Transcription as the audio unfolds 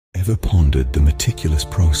Ever pondered the meticulous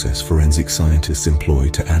process forensic scientists employ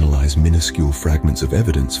to analyze minuscule fragments of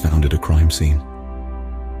evidence found at a crime scene?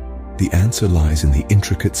 The answer lies in the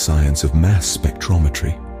intricate science of mass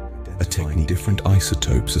spectrometry, a technique different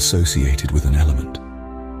isotopes associated with an element.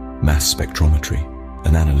 Mass spectrometry,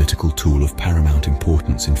 an analytical tool of paramount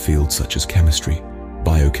importance in fields such as chemistry,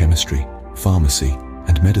 biochemistry, pharmacy,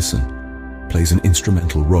 and medicine, plays an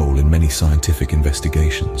instrumental role in many scientific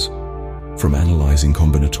investigations. From analyzing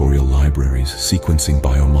combinatorial libraries, sequencing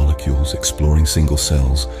biomolecules, exploring single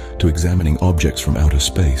cells, to examining objects from outer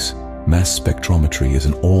space, mass spectrometry is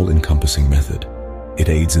an all-encompassing method. It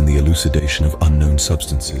aids in the elucidation of unknown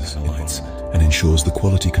substances, and ensures the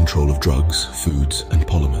quality control of drugs, foods, and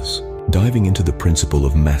polymers. Diving into the principle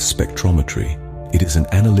of mass spectrometry, it is an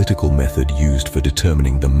analytical method used for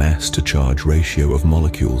determining the mass-to-charge ratio of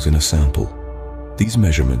molecules in a sample. These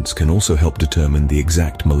measurements can also help determine the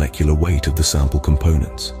exact molecular weight of the sample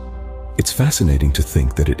components. It's fascinating to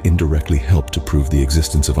think that it indirectly helped to prove the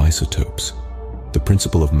existence of isotopes. The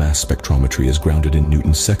principle of mass spectrometry is grounded in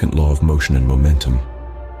Newton's second law of motion and momentum.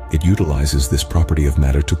 It utilizes this property of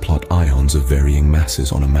matter to plot ions of varying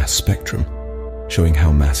masses on a mass spectrum, showing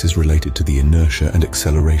how mass is related to the inertia and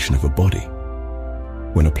acceleration of a body.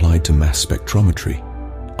 When applied to mass spectrometry,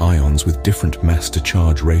 ions with different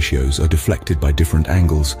mass-to-charge ratios are deflected by different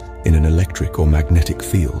angles in an electric or magnetic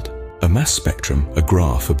field. A mass spectrum, a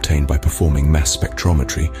graph obtained by performing mass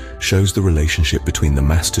spectrometry, shows the relationship between the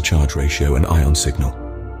mass-to-charge ratio and ion signal.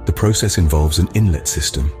 The process involves an inlet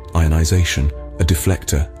system, ionization, a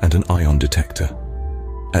deflector, and an ion detector.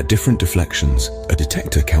 At different deflections, a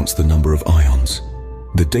detector counts the number of ions.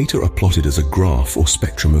 The data are plotted as a graph or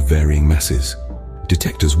spectrum of varying masses.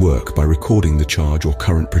 Detectors work by recording the charge or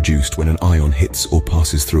current produced when an ion hits or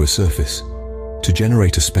passes through a surface. To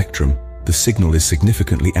generate a spectrum, the signal is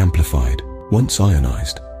significantly amplified. Once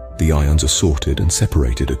ionized, the ions are sorted and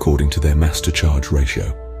separated according to their mass-to-charge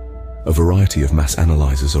ratio. A variety of mass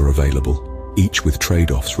analyzers are available, each with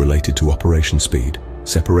trade-offs related to operation speed,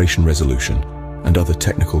 separation resolution, and other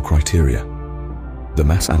technical criteria. The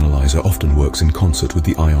mass analyzer often works in concert with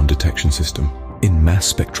the ion detection system. In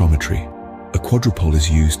mass spectrometry, a quadrupole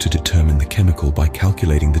is used to determine the chemical by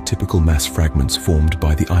calculating the typical mass fragments formed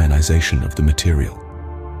by the ionization of the material.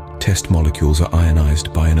 Test molecules are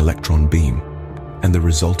ionized by an electron beam, and the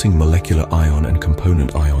resulting molecular ion and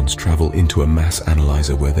component ions travel into a mass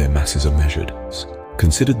analyzer where their masses are measured.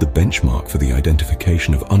 Considered the benchmark for the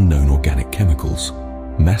identification of unknown organic chemicals,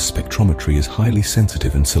 mass spectrometry is highly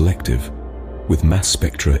sensitive and selective, with mass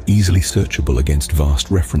spectra easily searchable against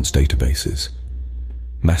vast reference databases.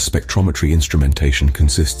 Mass spectrometry instrumentation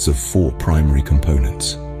consists of 4 primary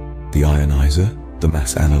components: the ionizer, the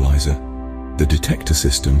mass analyzer, the detector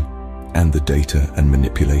system, and the data and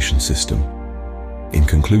manipulation system. In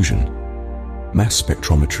conclusion, mass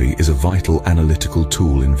spectrometry is a vital analytical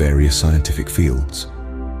tool in various scientific fields.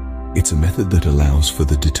 It's a method that allows for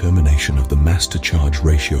the determination of the mass-to-charge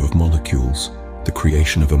ratio of molecules, the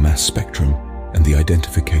creation of a mass spectrum, and the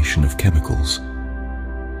identification of chemicals.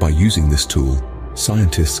 By using this tool,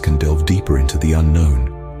 scientists can delve deeper into the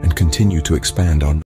unknown and continue to expand our